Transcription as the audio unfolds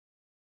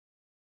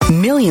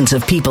Millions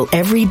of people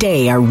every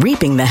day are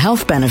reaping the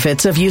health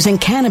benefits of using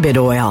cannabis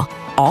oil,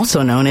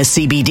 also known as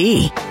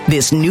CBD.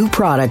 This new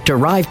product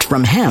derived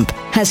from hemp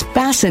has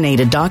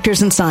fascinated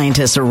doctors and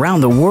scientists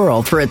around the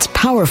world for its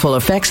powerful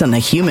effects on the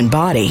human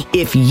body.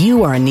 If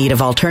you are in need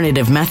of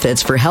alternative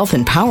methods for health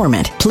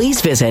empowerment, please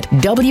visit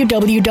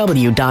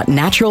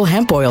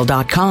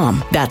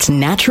www.naturalhempoil.com. That's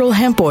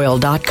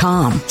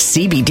naturalhempoil.com.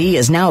 CBD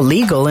is now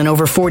legal in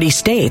over 40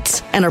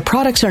 states, and our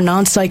products are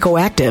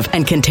non-psychoactive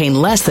and contain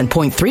less than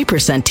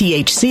 0.3%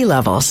 THC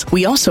levels.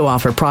 We also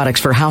offer products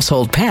for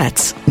household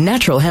pets.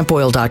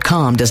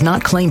 Naturalhempoil.com does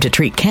not claim to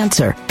treat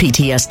cancer,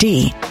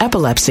 PTSD,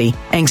 epilepsy,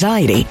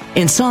 anxiety,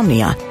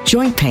 insomnia,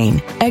 joint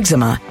pain,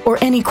 eczema, or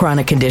any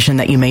chronic condition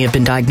that you may have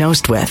been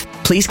diagnosed with.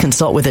 Please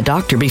consult with a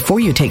doctor before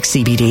you take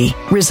CBD.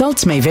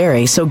 Results may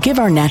vary, so give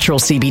our natural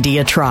CBD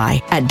a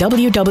try at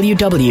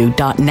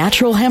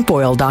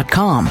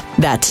www.naturalhempoil.com.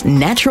 That's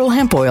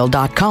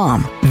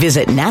naturalhempoil.com.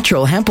 Visit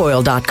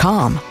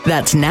naturalhempoil.com.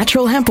 That's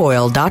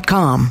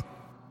naturalhempoil.com.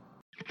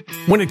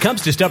 When it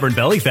comes to stubborn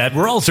belly fat,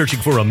 we're all searching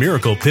for a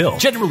miracle pill.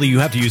 Generally, you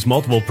have to use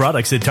multiple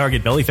products that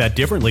target belly fat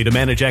differently to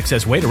manage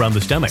excess weight around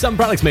the stomach. Some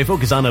products may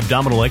focus on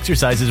abdominal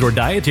exercises or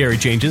dietary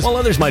changes, while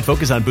others might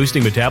focus on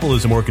boosting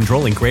metabolism or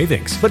controlling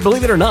cravings. But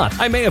believe it or not,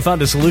 I may have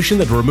found a solution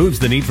that removes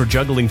the need for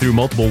juggling through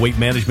multiple weight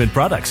management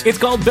products. It's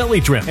called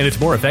Belly Trim, and it's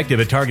more effective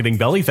at targeting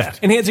belly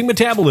fat, enhancing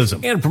metabolism,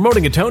 and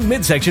promoting a toned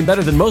midsection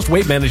better than most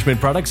weight management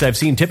products I've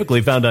seen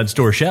typically found on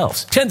store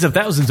shelves. Tens of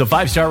thousands of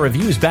 5-star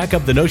reviews back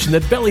up the notion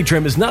that Belly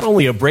Trim is not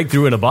only a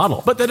breakthrough in a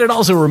bottle, but that it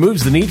also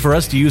removes the need for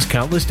us to use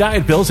countless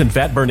diet pills and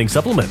fat-burning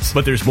supplements.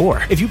 But there's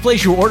more. If you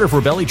place your order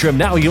for Belly Trim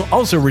now, you'll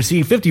also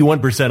receive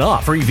 51%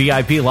 off, free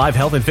VIP live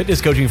health and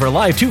fitness coaching for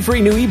life, 2 free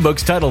new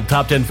ebooks titled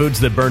Top 10 Foods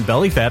That Burn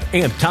Belly Fat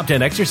and Top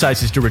 10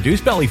 Exercises to Reduce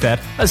Belly Fat,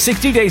 a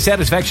 60-day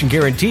satisfaction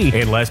guarantee,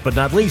 and last but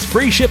not least,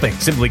 free shipping.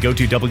 Simply go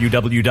to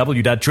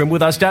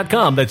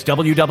www.trimwithus.com. That's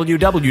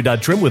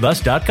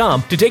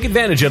www.trimwithus.com to take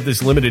advantage of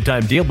this limited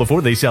time deal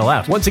before they sell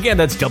out. Once again,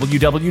 that's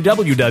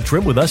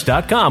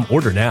www.trimwithus.com.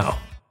 Order now.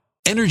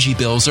 Energy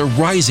bills are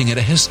rising at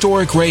a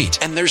historic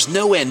rate, and there's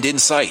no end in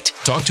sight.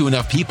 Talk to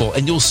enough people,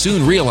 and you'll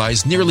soon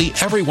realize nearly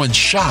everyone's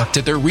shocked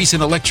at their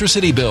recent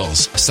electricity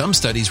bills. Some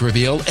studies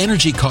reveal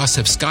energy costs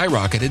have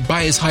skyrocketed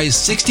by as high as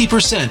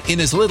 60%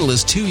 in as little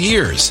as 2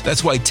 years.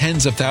 That's why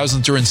tens of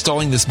thousands are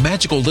installing this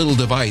magical little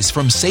device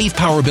from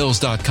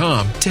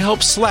SavePowerBills.com to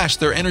help slash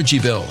their energy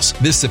bills.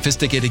 This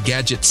sophisticated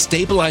gadget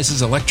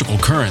stabilizes electrical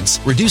currents,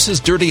 reduces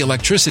dirty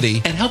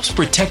electricity, and helps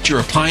protect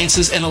your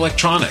appliances and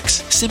electronics.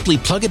 Simply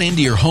plug it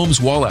into your home's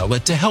wall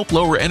outlet to help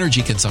lower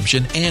energy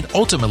consumption and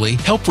ultimately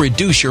help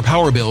reduce your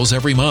power bills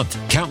every month.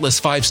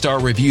 Countless 5-star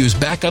reviews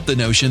back up the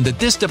notion that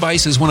this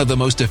device is one of the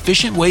most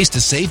efficient ways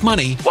to save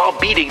money while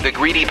beating the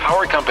greedy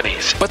power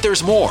companies. But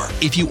there's more.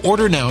 If you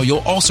order now, you'll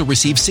also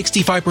receive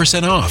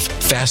 65% off,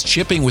 fast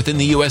shipping within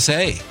the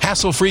USA,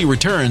 hassle-free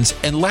returns,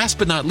 and last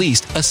but not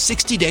least, a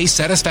 60-day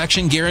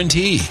satisfaction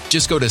guarantee.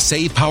 Just go to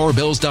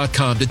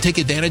SavePowerBills.com to take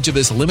advantage of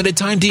this limited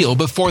time deal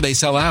before they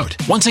sell out.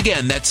 Once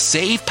again, that's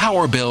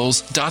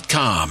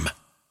SavePowerBills.com.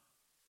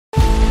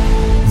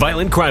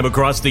 Violent crime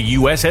across the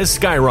U.S. has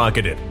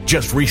skyrocketed.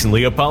 Just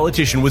recently, a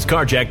politician was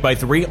carjacked by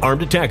 3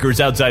 armed attackers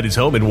outside his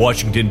home in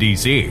Washington,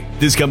 D.C.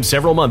 This comes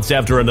several months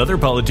after another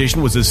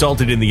politician was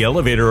assaulted in the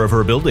elevator of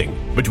her building.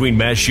 Between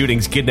mass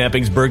shootings,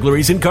 kidnappings,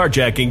 burglaries, and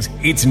carjackings,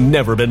 it's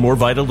never been more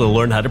vital to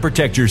learn how to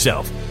protect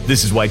yourself.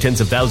 This is why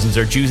tens of thousands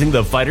are choosing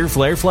the Fighter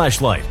Flare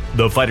flashlight.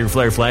 The Fighter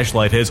Flare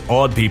flashlight has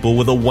awed people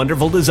with a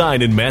wonderful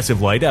design and massive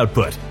light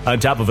output. On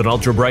top of an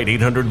ultra-bright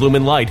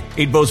 800-lumen light,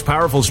 it boasts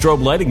powerful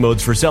strobe lighting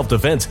modes for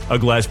self-defense, a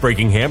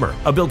glass-breaking hammer,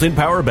 a built-in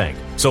power bank,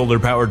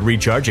 solar-powered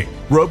recharging,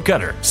 rope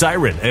cutter,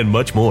 siren, and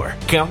much more.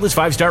 Countless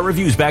 5-star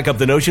reviews back up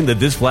the notion that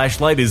this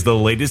flashlight is the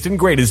latest and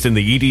greatest in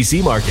the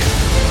EDC market.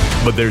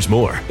 But there's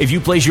more. If you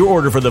place your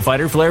order for the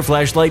Fighter Flare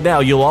flashlight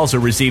now, you'll also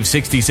receive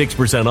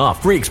 66%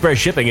 off, free express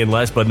shipping, and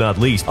last but not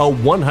least, a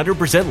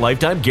 100%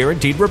 lifetime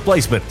guaranteed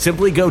replacement.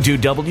 Simply go to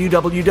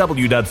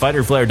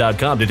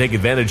www.fighterflare.com to take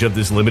advantage of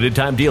this limited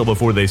time deal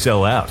before they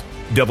sell out.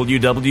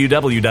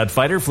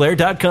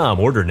 www.fighterflare.com.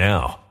 Order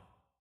now.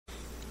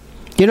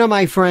 You know,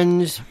 my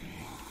friends,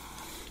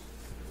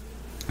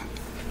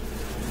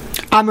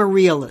 I'm a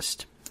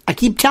realist. I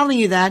keep telling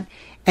you that,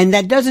 and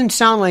that doesn't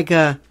sound like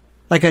a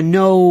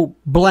no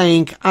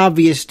blank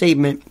obvious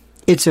statement.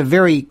 It's a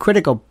very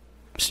critical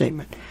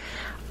statement.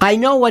 I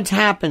know what's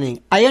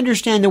happening. I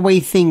understand the way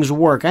things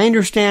work. I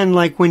understand,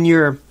 like, when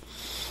you're,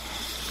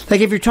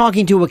 like, if you're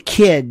talking to a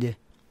kid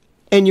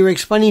and you're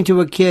explaining to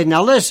a kid,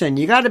 now listen,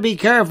 you got to be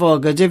careful,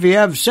 because if you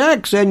have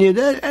sex and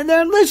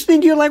they're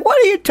listening to you like, what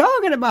are you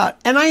talking about?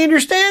 And I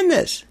understand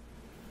this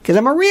because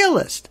I'm a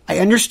realist. I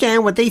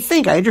understand what they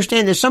think. I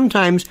understand that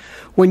sometimes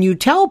when you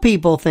tell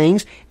people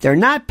things, they're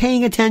not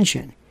paying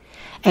attention.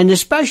 And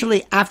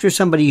especially after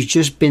somebody's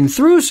just been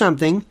through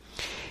something,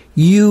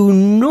 you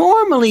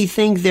normally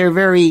think they're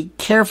very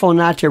careful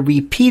not to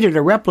repeat it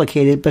or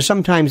replicate it, but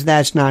sometimes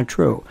that's not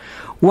true.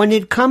 When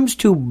it comes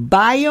to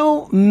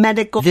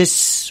biomedical,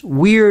 this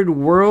weird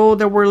world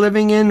that we're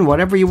living in,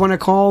 whatever you want to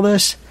call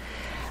this,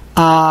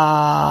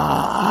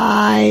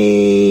 I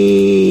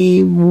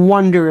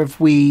wonder if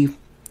we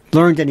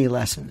learned any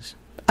lessons.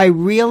 I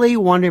really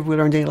wonder if we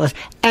learned any lessons.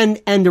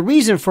 And the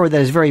reason for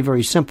that is very,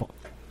 very simple.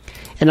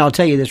 And I'll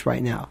tell you this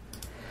right now.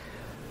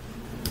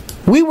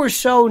 We were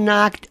so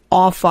knocked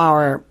off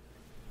our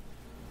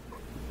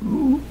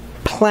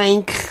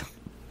plank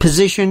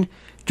position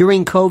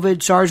during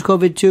COVID,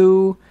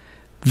 SARS-CoV-2,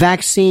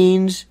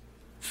 vaccines,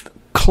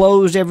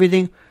 closed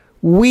everything.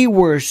 We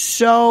were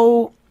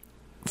so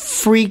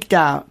freaked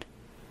out,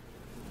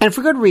 and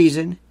for good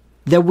reason,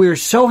 that we're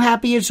so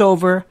happy it's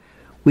over,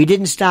 we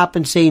didn't stop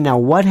and say, now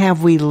what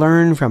have we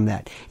learned from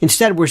that?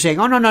 Instead, we're saying,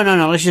 oh,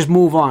 no, let's just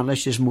move on.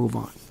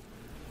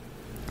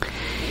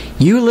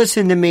 You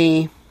listen to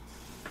me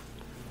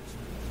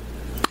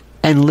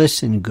and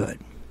listen good.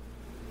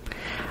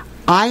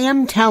 I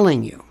am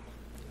telling you,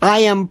 I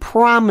am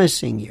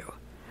promising you,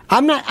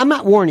 I'm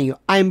not warning you,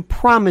 I'm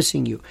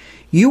promising you,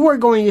 you are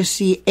going to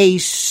see a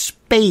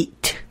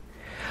spate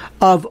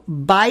of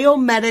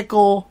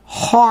biomedical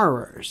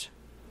horrors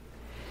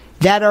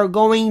that are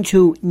going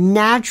to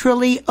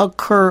naturally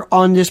occur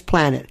on this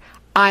planet.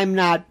 I'm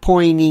not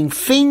pointing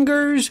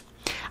fingers.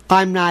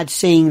 I'm not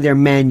saying they're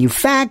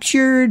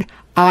manufactured.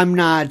 I'm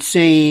not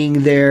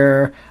saying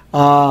they're,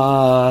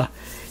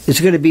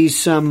 it's going to be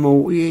some,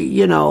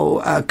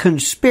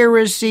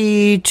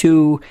 conspiracy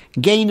to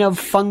gain of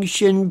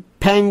function,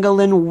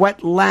 pangolin,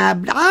 wet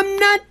lab.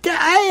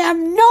 I have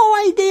no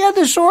idea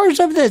the source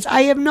of this.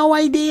 I have no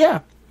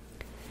idea.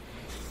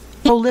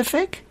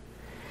 Prolific.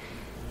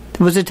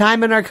 There was a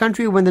time in our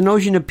country when the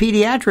notion of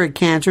pediatric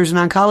cancers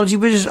and oncology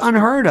was just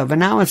unheard of, and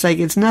now it's like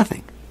it's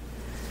nothing.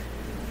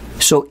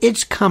 So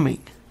it's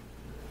coming.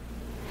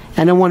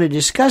 And I want to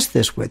discuss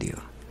this with you.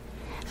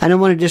 And I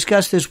want to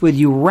discuss this with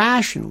you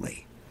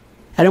rationally.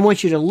 And I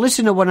want you to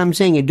listen to what I'm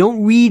saying and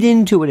don't read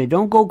into it and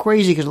don't go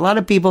crazy, because a lot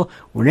of people,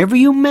 whenever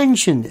you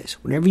mention this,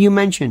 whenever you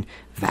mention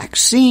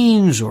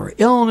vaccines or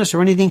illness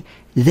or anything,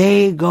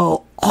 they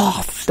go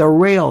off the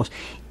rails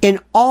in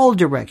all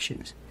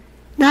directions.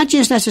 Not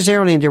just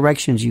necessarily in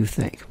directions you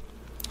think.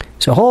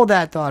 So hold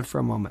that thought for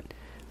a moment.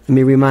 Let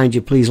me remind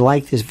you, please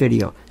like this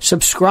video.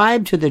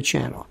 Subscribe to the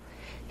channel.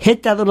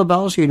 Hit that little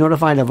bell so you're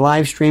notified of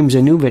live streams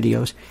and new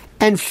videos.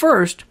 And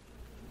first,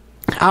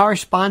 our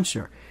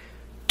sponsor.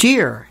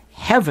 Dear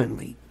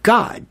Heavenly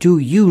God, do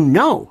you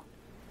know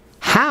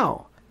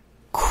how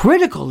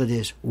critical it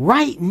is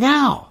right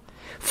now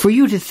for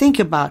you to think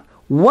about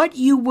what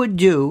you would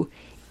do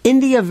in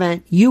the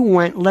event you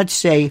went, let's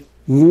say,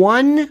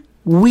 1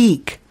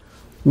 week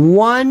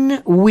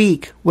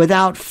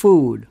without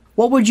food?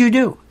 What would you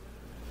do?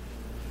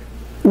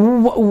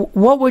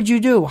 What would you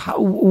do?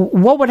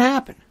 What would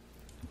happen?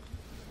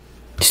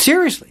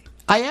 Seriously.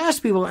 I ask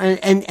people,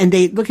 and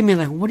they look at me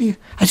like, what do you...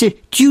 I said,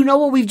 do you know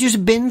what we've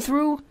just been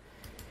through?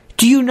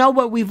 Do you know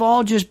what we've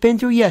all just been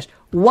through? Yes.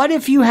 What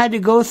if you had to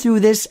go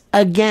through this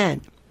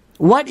again?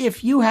 What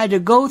if you had to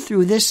go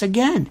through this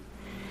again?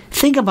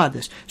 Think about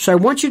this. So I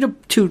want you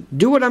to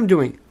do what I'm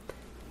doing.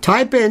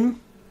 Type in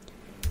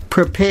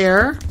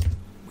prepare,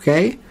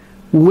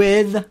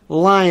 with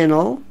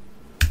Lionel.com.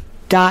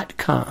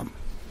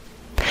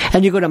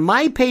 And you go to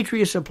My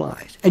Patriot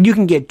Supplies, and you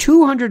can get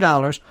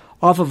 $200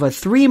 off of a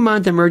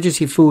 3-month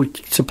emergency food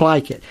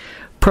supply kit.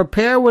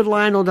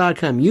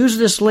 Preparewithlionel.com. Use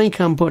this link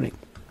I'm putting.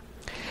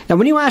 Now,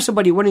 when you ask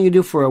somebody, what do you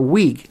do for a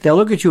week? They'll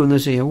look at you and they'll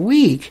say, a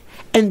week?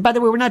 And by the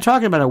way, we're not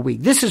talking about a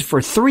week. This is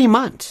for 3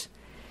 months.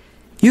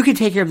 You can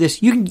take care of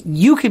this.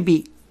 You can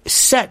be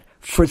set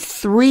for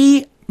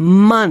 3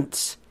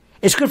 months.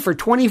 It's good for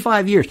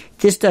 25 years.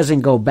 This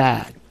doesn't go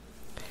bad.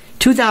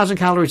 2,000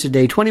 calories a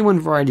day, 21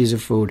 varieties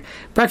of food,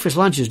 breakfast,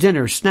 lunches,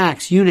 dinners,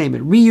 snacks, you name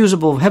it.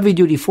 Reusable,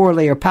 heavy-duty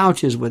 4-layer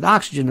pouches with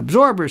oxygen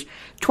absorbers,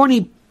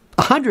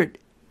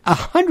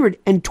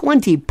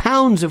 120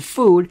 pounds of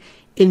food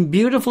in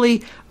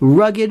beautifully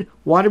rugged,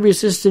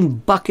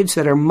 water-resistant buckets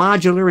that are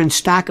modular and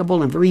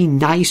stackable and very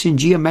nice and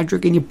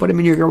geometric, and you put them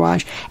in your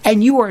garage,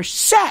 and you are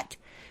set.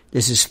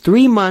 This is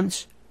 3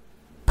 months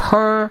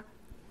per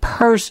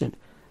person,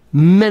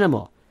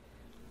 minimal.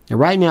 And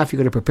right now, if you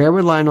go to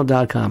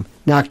preparewithlionel.com,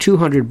 knock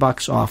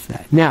 $200 off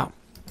that. Now,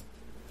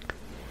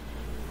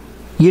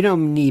 you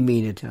don't need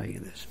me to tell you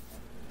this.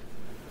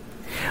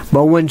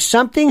 But when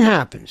something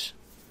happens,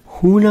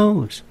 who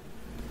knows?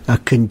 A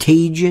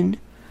contagion,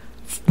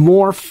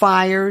 more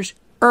fires,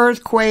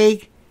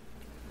 earthquake,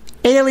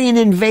 alien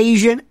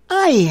invasion.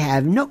 Are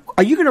you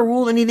going to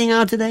rule anything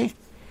out today?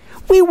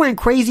 We went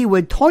crazy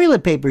with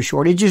toilet paper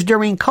shortages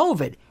during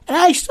COVID. And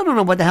I still don't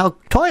know what the hell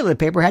toilet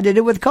paper had to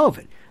do with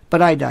COVID.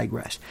 But I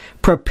digress.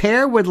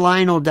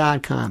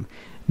 Preparewithlionel.com.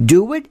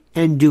 Do it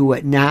and do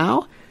it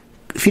now.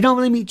 If you don't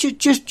believe me,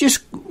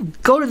 just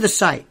go to the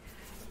site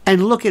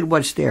and look at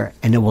what's there,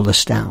 and it will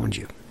astound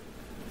you.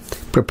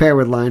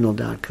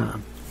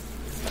 Preparewithlionel.com.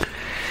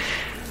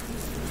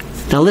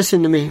 Now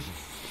listen to me.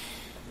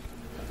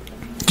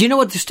 Do you know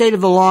what the state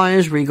of the law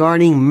is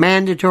regarding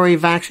mandatory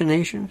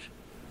vaccinations?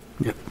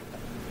 No.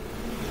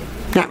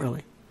 Not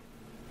really.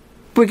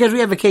 Because we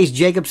have a case,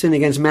 Jacobson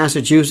against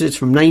Massachusetts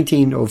from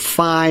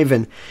 1905,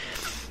 and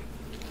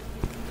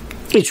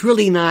it's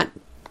really not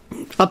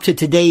up to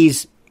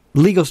today's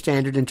legal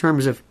standard in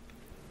terms of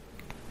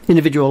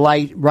individual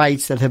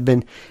rights that have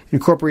been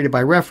incorporated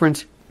by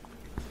reference.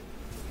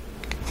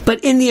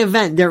 But in the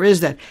event there is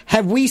that,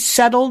 have we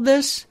settled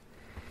this?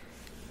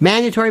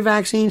 Mandatory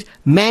vaccines,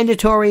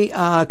 mandatory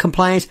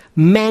compliance,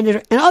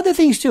 and other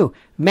things too.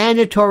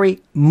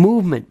 Mandatory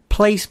movement,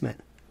 placement.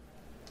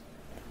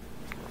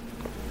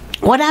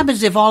 What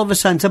happens if all of a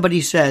sudden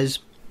somebody says,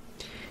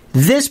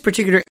 this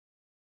particular...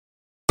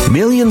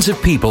 Millions of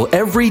people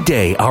every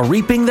day are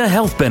reaping the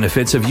health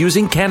benefits of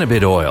using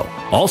cannabis oil,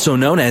 also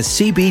known as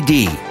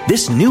CBD.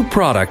 This new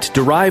product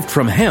derived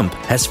from hemp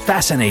has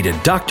fascinated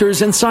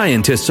doctors and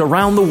scientists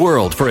around the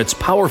world for its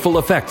powerful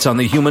effects on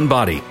the human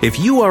body. If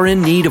you are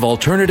in need of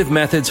alternative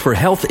methods for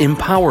health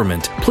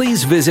empowerment,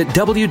 please visit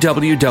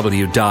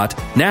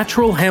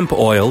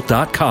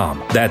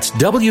www.naturalhempoil.com. That's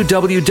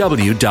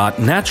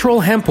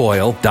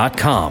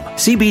www.naturalhempoil.com.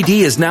 CBD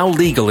is now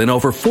legal in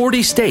over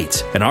 40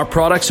 states, and our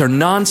products are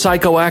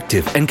non-psychoactive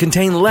and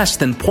contain less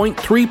than 0.3%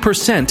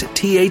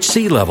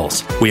 THC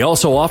levels. We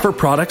also offer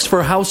products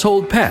for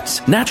household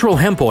pets.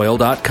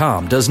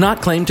 NaturalHempOil.com does not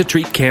claim to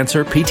treat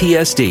cancer,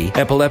 PTSD,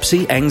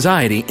 epilepsy,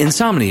 anxiety,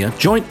 insomnia,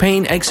 joint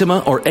pain, eczema,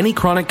 or any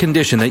chronic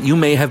condition that you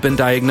may have been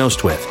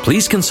diagnosed with.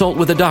 Please consult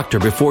with a doctor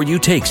before you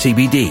take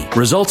CBD.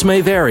 Results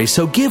may vary,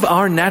 so give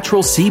our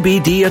natural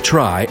CBD a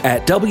try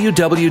at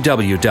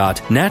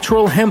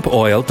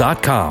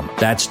www.naturalhempoil.com.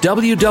 That's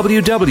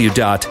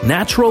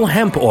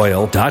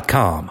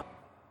www.naturalhempoil.com.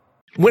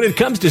 When it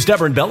comes to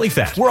stubborn belly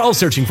fat, we're all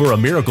searching for a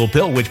miracle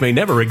pill which may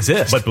never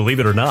exist. But believe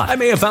it or not, I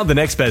may have found the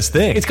next best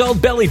thing. It's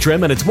called Belly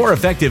Trim, and it's more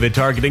effective at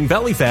targeting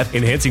belly fat,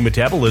 enhancing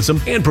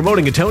metabolism, and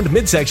promoting a toned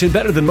midsection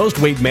better than most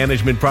weight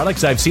management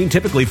products I've seen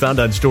typically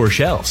found on store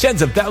shelves.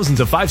 Tens of thousands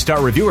of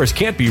 5-star reviewers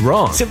can't be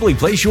wrong. Simply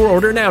place your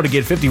order now to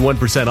get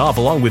 51% off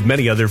along with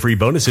many other free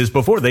bonuses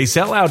before they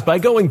sell out by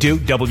going to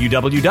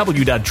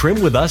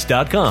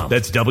www.trimwithus.com.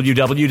 That's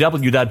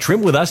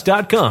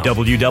www.trimwithus.com.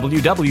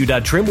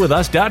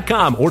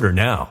 www.trimwithus.com. Order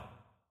now.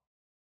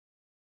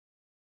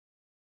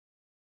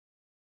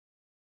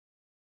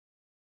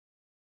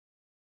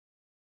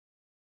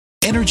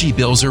 Energy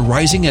bills are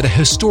rising at a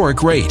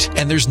historic rate,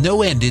 and there's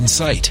no end in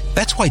sight.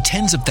 That's why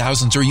tens of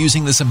thousands are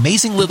using this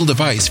amazing little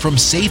device from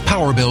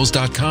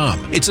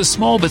SavePowerBills.com. It's a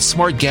small but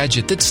smart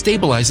gadget that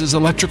stabilizes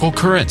electrical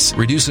currents,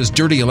 reduces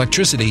dirty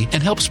electricity,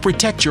 and helps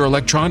protect your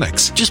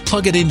electronics. Just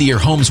plug it into your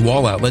home's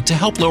wall outlet to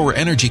help lower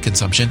energy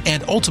consumption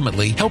and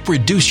ultimately help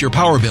reduce your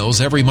power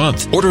bills every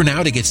month. Order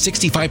now to get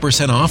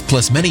 65% off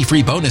plus many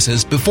free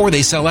bonuses before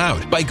they sell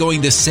out by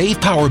going to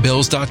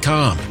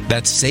SavePowerBills.com.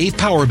 That's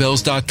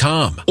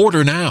SavePowerBills.com.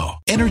 Order now.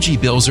 Energy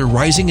bills are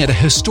rising at a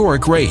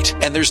historic rate,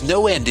 and there's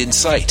no end in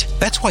sight.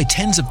 That's why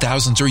tens of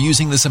thousands are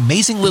using this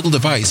amazing little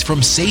device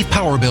from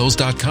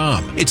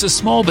SavePowerBills.com. It's a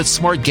small but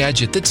smart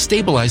gadget that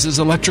stabilizes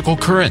electrical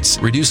currents,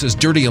 reduces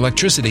dirty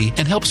electricity,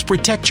 and helps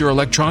protect your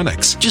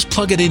electronics. Just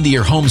plug it into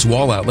your home's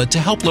wall outlet to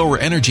help lower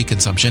energy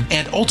consumption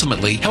and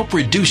ultimately help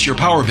reduce your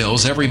power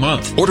bills every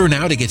month. Order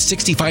now to get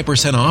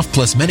 65% off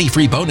plus many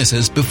free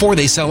bonuses before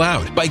they sell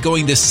out by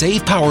going to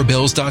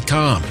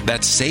SavePowerBills.com.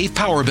 That's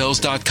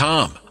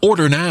SavePowerBills.com.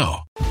 Order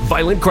now.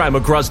 Violent crime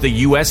across the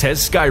U.S.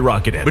 has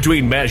skyrocketed.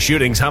 Between mass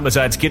shootings,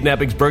 homicides,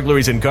 kidnappings,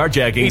 burglaries, and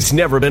carjacking, it's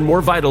never been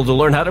more vital to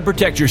learn how to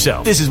protect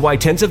yourself. This is why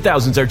tens of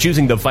thousands are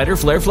choosing the Fighter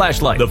Flare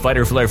flashlight. The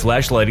Fighter Flare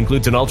flashlight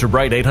includes an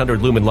ultra-bright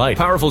 800 lumen light,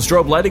 powerful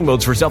strobe lighting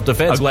modes for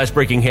self-defense, a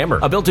glass-breaking hammer,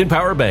 a built-in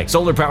power bank,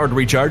 solar-powered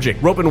recharging,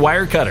 rope and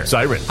wire cutter,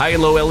 siren, high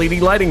and low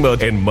LED lighting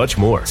mode, and much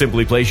more.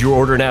 Simply place your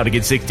order now to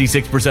get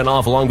 66%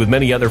 off along with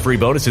many other free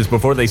bonuses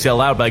before they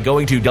sell out by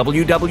going to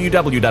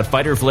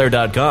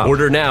www.fighterflare.com.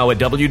 Order now at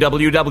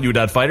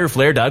www.fighterflare.com.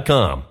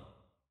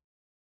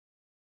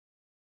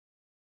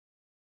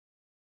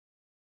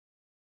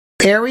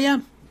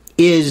 Area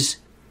is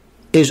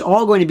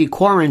all going to be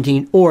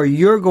quarantined, or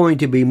you're going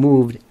to be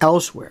moved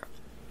elsewhere.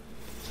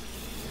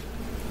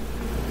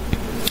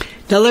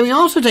 Now, let me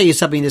also tell you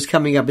something that's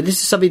coming up, and this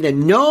is something that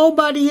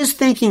nobody is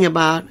thinking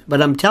about,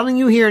 but I'm telling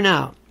you here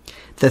now.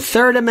 The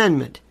Third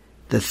Amendment.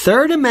 The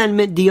Third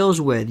Amendment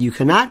deals with you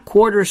cannot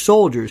quarter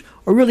soldiers,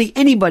 or really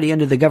anybody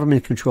under the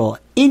government control,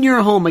 in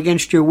your home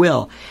against your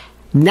will.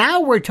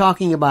 Now we're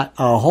talking about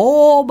a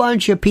whole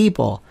bunch of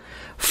people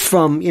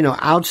from,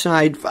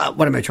 outside,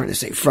 what am I trying to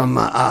say, from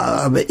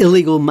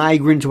illegal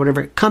migrants or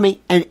whatever, coming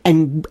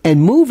and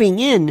moving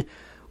in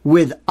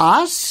with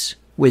us,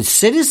 with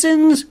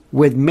citizens,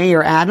 with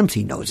Mayor Adams.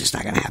 He knows it's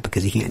not going to happen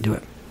because he can't do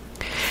it.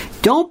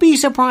 Don't be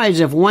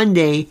surprised if one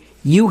day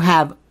you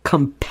have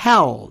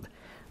compelled,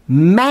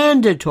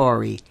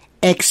 mandatory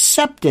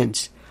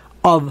acceptance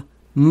of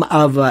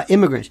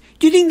immigrants.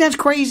 Do you think that's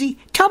crazy?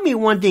 Tell me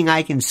one thing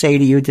I can say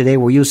to you today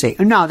where you say,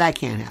 no, that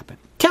can't happen.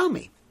 Tell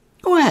me.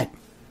 Go ahead.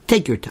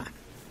 Take your time.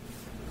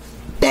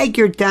 Take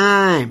your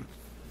time.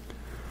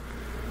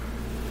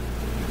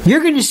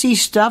 You're going to see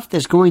stuff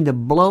that's going to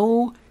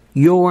blow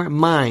your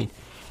mind.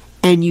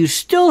 And you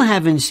still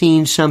haven't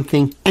seen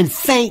something, and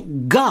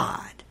thank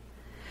God.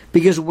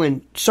 Because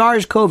when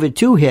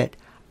SARS-CoV-2 hit,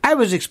 I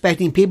was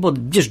expecting people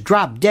to just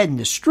drop dead in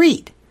the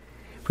street.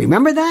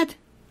 Remember that?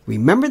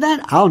 Remember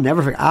that? I'll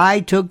never forget.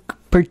 I took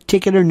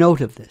particular note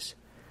of this.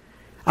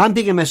 I'm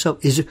thinking to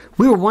myself,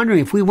 we were wondering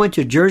if we went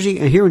to Jersey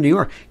and here in New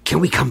York, can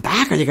we come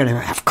back? Are they going to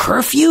have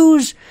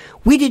curfews?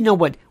 We didn't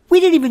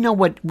even know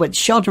what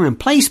shelter in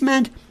place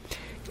meant.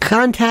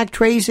 Contact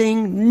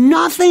tracing,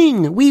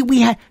 nothing.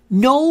 We had,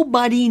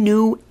 nobody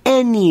knew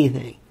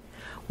anything.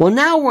 Well,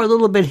 now we're a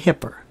little bit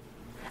hipper.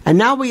 And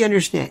now we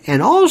understand.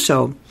 And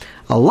also,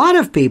 a lot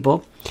of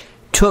people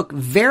took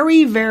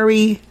very,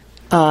 very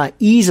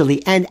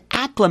easily and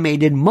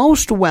acclimated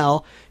most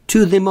well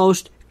to the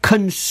most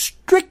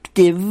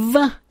constrictive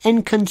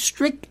and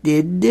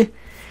constricted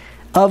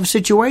of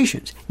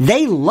situations.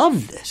 They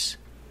love this.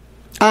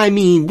 I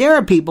mean, there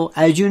are people,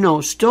 as you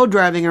know, still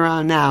driving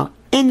around now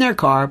in their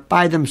car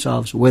by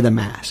themselves with a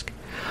mask.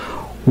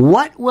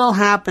 What will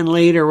happen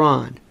later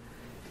on?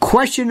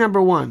 Question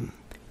number one.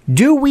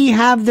 Do we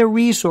have the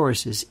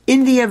resources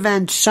in the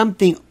event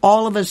something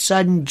all of a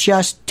sudden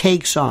just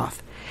takes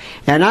off?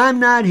 And I'm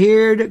not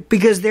here to,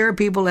 because there are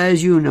people,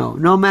 as you know,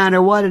 no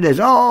matter what it is,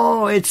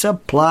 oh, it's a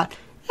plot.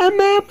 I'm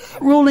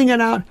not ruling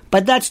it out,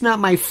 but that's not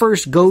my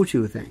first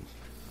go-to thing.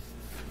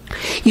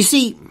 You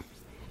see,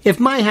 if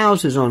my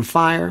house is on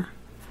fire,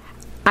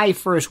 I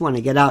first want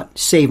to get out and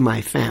save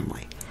my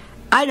family.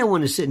 I don't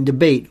want to sit and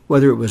debate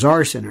whether it was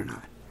arson or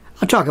not.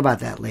 I'll talk about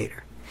that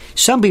later.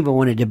 Some people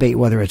want to debate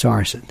whether it's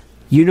arson.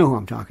 You know who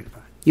I'm talking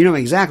about. You know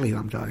exactly who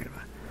I'm talking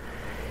about.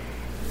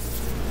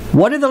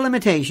 What are the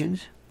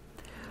limitations?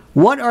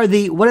 What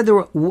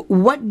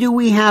do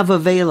we have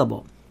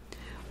available?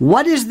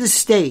 What is the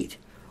state?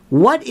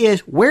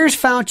 Where's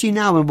Fauci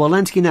now and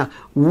Walensky now?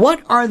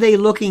 What are they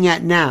looking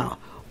at now?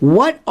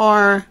 What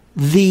are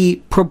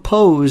the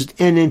proposed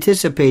and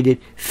anticipated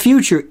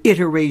future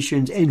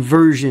iterations and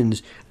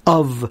versions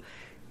of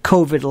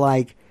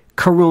COVID-like,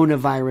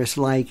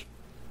 coronavirus-like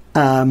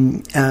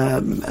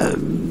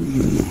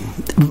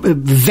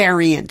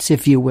variants,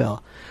 if you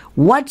will?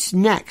 What's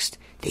next?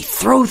 They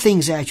throw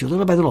things at you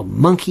little by little,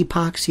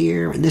 monkeypox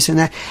here and this and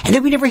that, and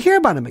then we never hear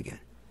about them again.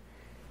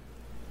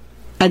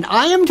 And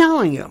I am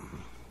telling you,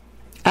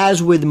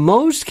 as with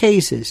most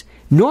cases,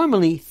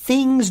 normally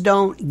things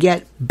don't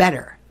get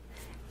better.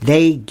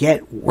 They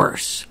get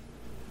worse.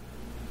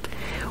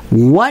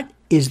 What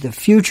is the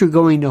future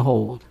going to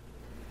hold?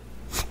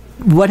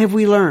 What have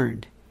we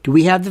learned? Do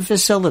we have the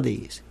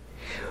facilities?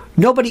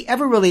 Nobody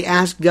ever really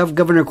asked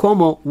Governor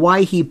Cuomo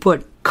why he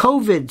put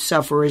COVID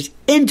sufferers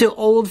into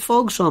old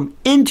folks' home,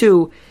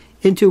 into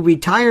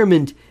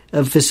retirement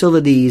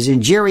facilities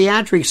and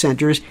geriatric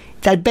centers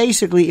that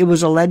basically it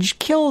was alleged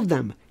killed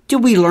them.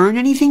 Did we learn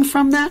anything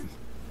from that?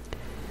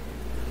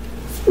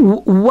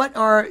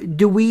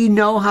 Do we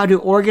know how to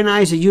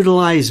organize and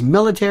utilize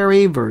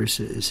military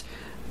versus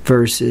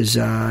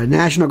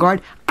National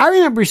Guard? I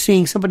remember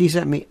seeing, somebody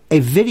sent me a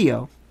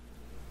video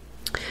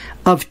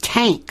of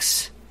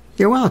tanks.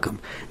 You're welcome.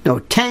 No,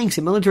 tanks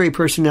and military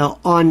personnel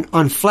on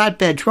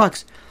flatbed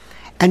trucks.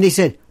 And they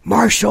said,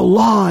 martial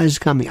law is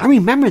coming. I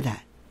remember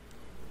that.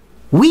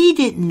 We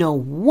didn't know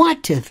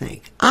what to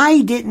think.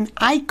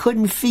 I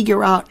couldn't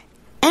figure out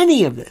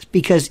any of this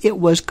because it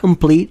was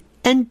complete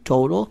and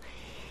total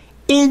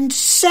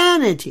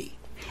insanity.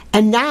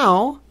 And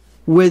now,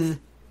 with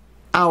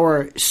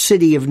our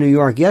city of New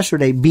York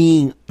yesterday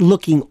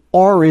looking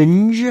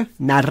orange,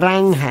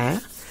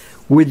 naranja,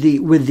 with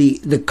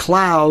the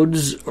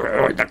clouds,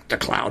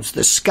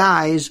 the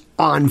skies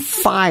on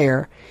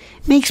fire,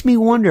 makes me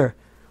wonder,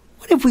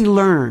 what if we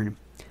learn?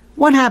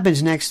 What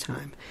happens next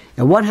time?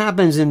 And what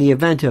happens in the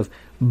event of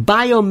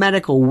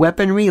biomedical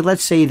weaponry?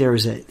 Let's say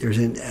there's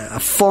a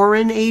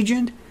foreign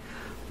agent,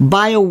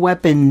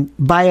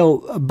 biomedical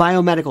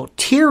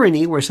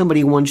tyranny, where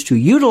somebody wants to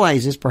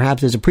utilize this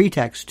perhaps as a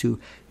pretext to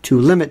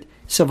limit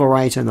civil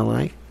rights and the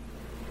like.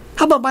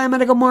 How about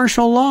biomedical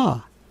martial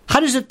law? How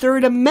does the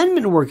Third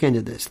Amendment work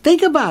into this?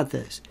 Think about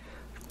this.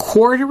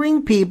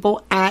 Quartering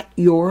people at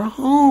your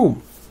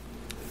home.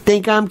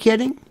 Think I'm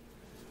kidding?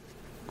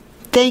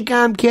 Think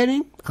I'm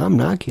kidding? I'm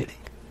not kidding.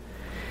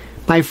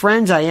 My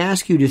friends, I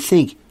ask you to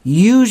think.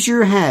 Use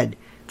your head.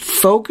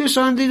 Focus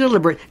on the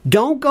deliberate.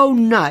 Don't go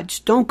nuts.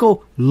 Don't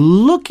go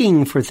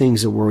looking for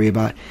things to worry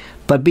about,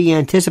 but be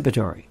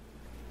anticipatory.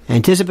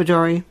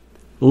 Anticipatory.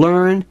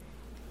 Learn,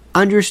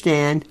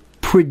 understand,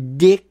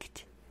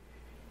 predict,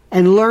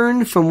 and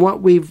learn from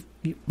what we've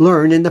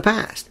learned in the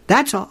past.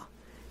 That's all.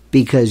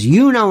 Because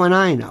you know and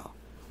I know,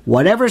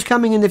 whatever's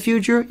coming in the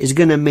future is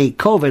going to make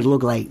COVID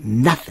look like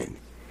nothing.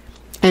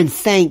 And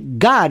thank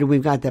God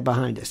we've got that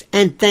behind us.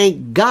 And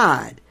thank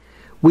God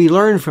we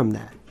learned from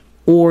that.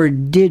 Or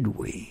did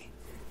we?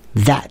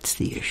 That's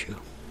the issue.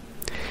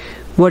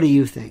 What do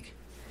you think?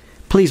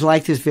 Please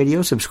like this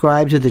video,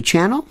 subscribe to the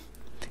channel,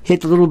 hit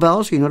the little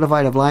bell so you're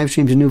notified of live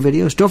streams and new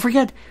videos. Don't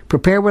forget,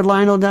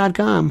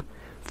 preparewithlionel.com.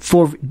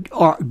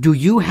 Do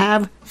you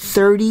have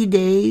 30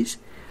 days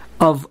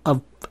of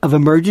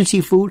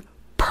emergency food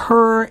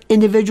per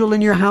individual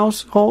in your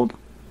household?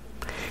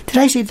 Did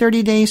I say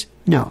 30 days?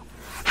 No.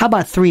 How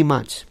about 3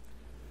 months?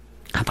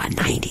 How about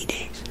 90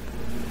 days?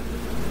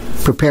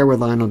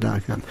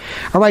 Preparewithlionel.com.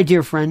 All right,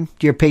 dear friend,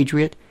 dear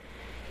patriot,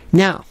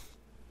 Now,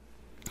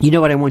 you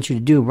know what I want you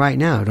to do right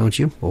now, don't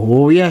you?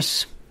 Oh,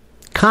 yes.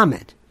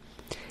 Comment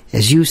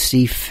as you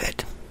see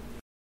fit.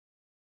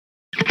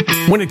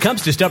 When it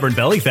comes to stubborn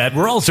belly fat,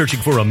 we're all searching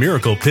for a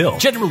miracle pill.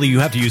 Generally, you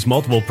have to use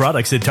multiple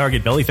products that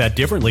target belly fat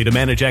differently to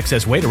manage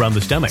excess weight around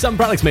the stomach. Some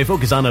products may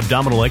focus on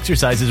abdominal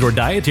exercises or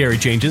dietary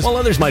changes, while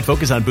others might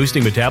focus on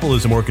boosting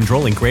metabolism or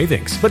controlling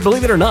cravings. But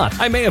believe it or not,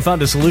 I may have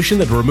found a solution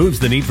that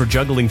removes the need for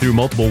juggling through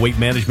multiple weight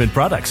management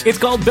products. It's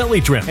called Belly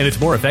Trim, and it's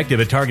more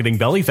effective at targeting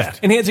belly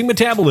fat, enhancing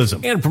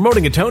metabolism, and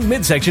promoting a toned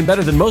midsection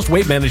better than most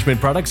weight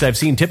management products I've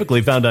seen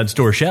typically found on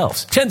store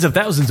shelves. Tens of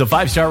thousands of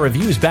 5-star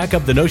reviews back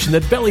up the notion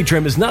that Belly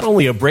Trim is not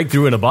only a breakthrough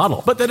in a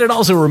bottle, but that it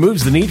also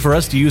removes the need for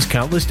us to use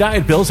countless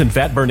diet pills and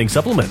fat-burning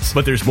supplements.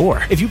 But there's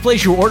more. If you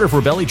place your order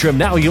for Belly Trim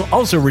now, you'll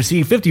also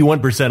receive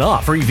 51%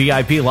 off, free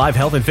VIP live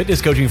health and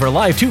fitness coaching for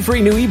life, 2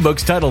 free new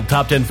ebooks titled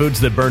Top 10 Foods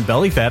That Burn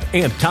Belly Fat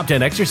and Top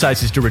 10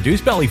 Exercises to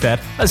Reduce Belly Fat,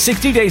 a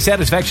 60-day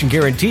satisfaction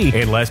guarantee,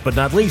 and last but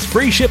not least,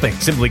 free shipping.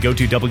 Simply go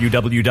to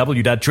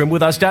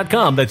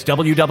www.trimwithus.com. That's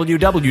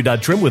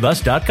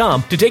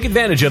www.trimwithus.com to take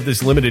advantage of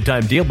this limited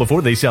time deal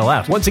before they sell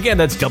out. Once again,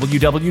 that's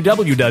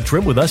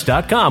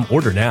www.trimwithus.com.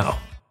 Order now.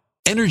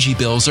 Energy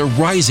bills are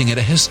rising at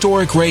a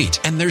historic rate,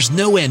 and there's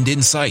no end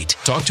in sight.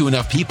 Talk to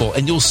enough people,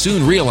 and you'll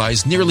soon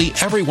realize nearly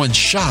everyone's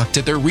shocked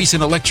at their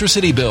recent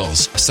electricity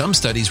bills. Some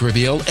studies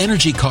reveal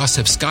energy costs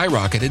have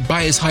skyrocketed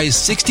by as high as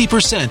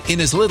 60%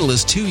 in as little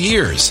as 2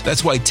 years.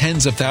 That's why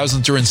tens of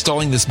thousands are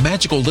installing this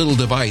magical little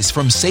device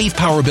from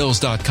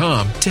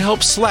SavePowerBills.com to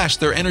help slash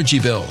their energy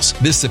bills.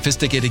 This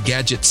sophisticated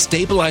gadget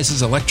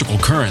stabilizes electrical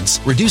currents,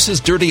 reduces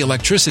dirty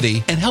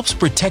electricity, and helps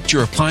protect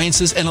your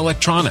appliances and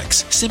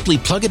electronics. Simply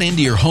plug it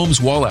into your home's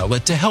wall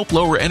outlet to help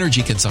lower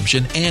energy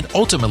consumption and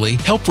ultimately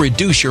help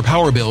reduce your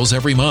power bills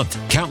every month.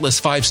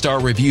 Countless 5-star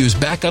reviews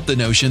back up the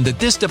notion that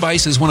this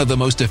device is one of the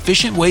most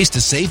efficient ways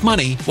to save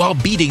money while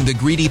beating the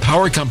greedy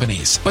power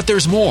companies. But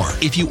there's more.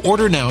 If you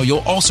order now, you'll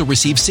also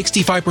receive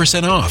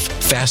 65% off,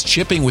 fast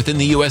shipping within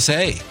the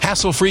USA,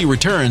 hassle-free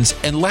returns,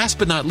 and last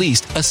but not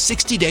least, a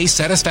 60-day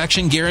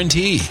satisfaction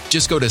guarantee.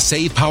 Just go to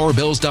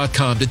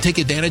SavePowerBills.com to take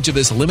advantage of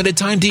this limited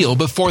time deal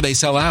before they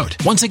sell out.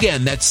 Once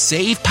again, that's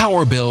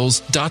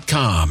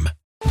SavePowerBills.com.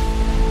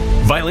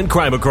 Violent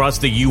crime across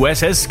the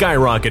U.S. has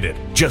skyrocketed.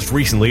 Just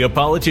recently, a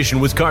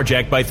politician was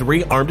carjacked by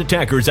 3 armed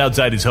attackers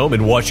outside his home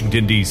in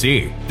Washington,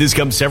 D.C. This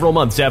comes several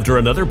months after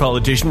another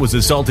politician was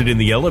assaulted in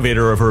the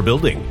elevator of her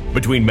building.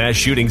 Between mass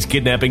shootings,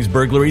 kidnappings,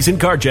 burglaries,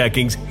 and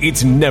carjackings,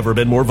 it's never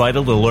been more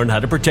vital to learn how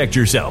to protect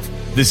yourself.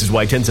 This is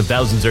why tens of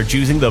thousands are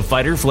choosing the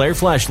Fighter Flare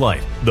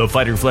flashlight. The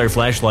Fighter Flare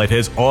flashlight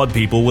has awed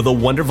people with a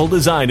wonderful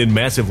design and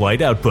massive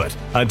light output.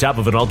 On top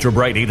of an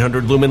ultra-bright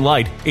 800-lumen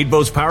light, it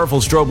boasts powerful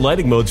strobe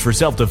lighting modes for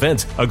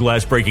self-defense, a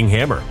glass-breaking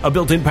hammer, a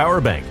built-in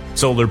power bank,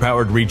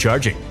 solar-powered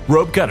recharging,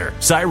 rope cutter,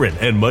 siren,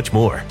 and much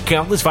more.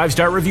 Countless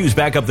 5-star reviews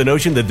back up the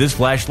notion that this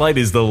flashlight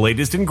is the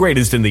latest and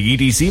greatest in the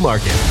EDC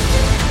market.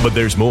 But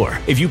there's more.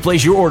 If you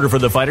place your order for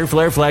the Fighter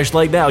Flare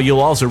flashlight now, you'll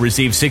also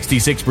receive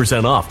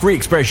 66% off, free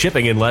express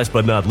shipping, and last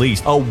but not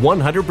least, a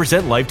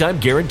 100% lifetime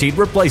guaranteed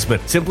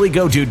replacement. Simply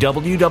go to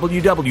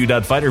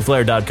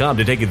www.fighterflare.com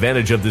to take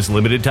advantage of this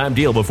limited time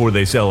deal before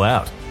they sell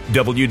out.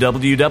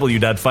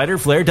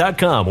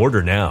 www.fighterflare.com.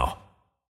 Order now.